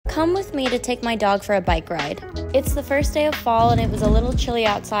come with me to take my dog for a bike ride. It's the first day of fall and it was a little chilly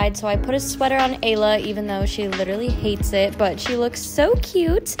outside, so I put a sweater on Ayla even though she literally hates it, but she looks so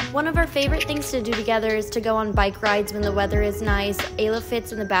cute. One of our favorite things to do together is to go on bike rides when the weather is nice. Ayla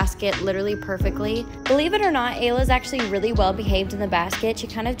fits in the basket literally perfectly. Believe it or not, Ayla's actually really well behaved in the basket. She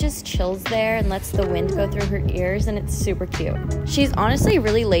kind of just chills there and lets the wind go through her ears, and it's super cute. She's honestly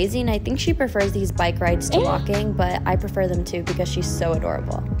really lazy and I think she prefers these bike rides to walking, but I prefer them too because she's so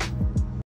adorable.